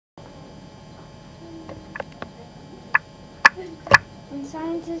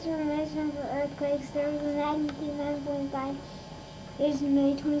scientists were measuring for earthquakes, there was a magnitude 9.5. It is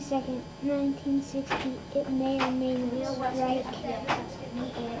May 22nd, 1960. It may or may not strike.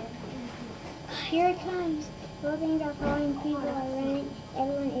 Here it comes. Buildings are falling, people are running,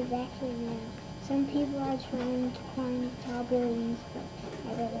 everyone evacuate now. Some people are trying to climb tall buildings, but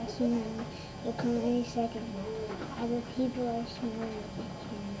I bet that tsunami will come any second now. Other people are smaller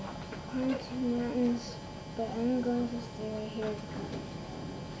climb to mountains, but I'm going to stay right here.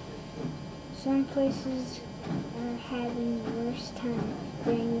 Some places are having the worst time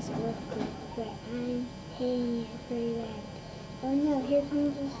during this earthquake, but I'm hating it pretty bad. Oh no, here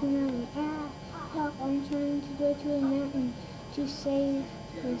comes a tsunami. Ah, help, I'm trying to go to a mountain to save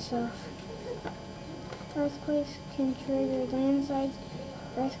myself. Earthquakes can trigger landslides.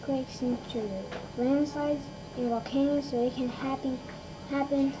 Earthquakes can trigger landslides and volcanoes, so it can happen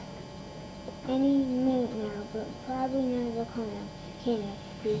any minute now, but probably not a volcano,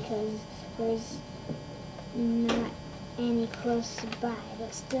 because there's not any close by,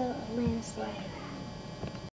 but still a landslide.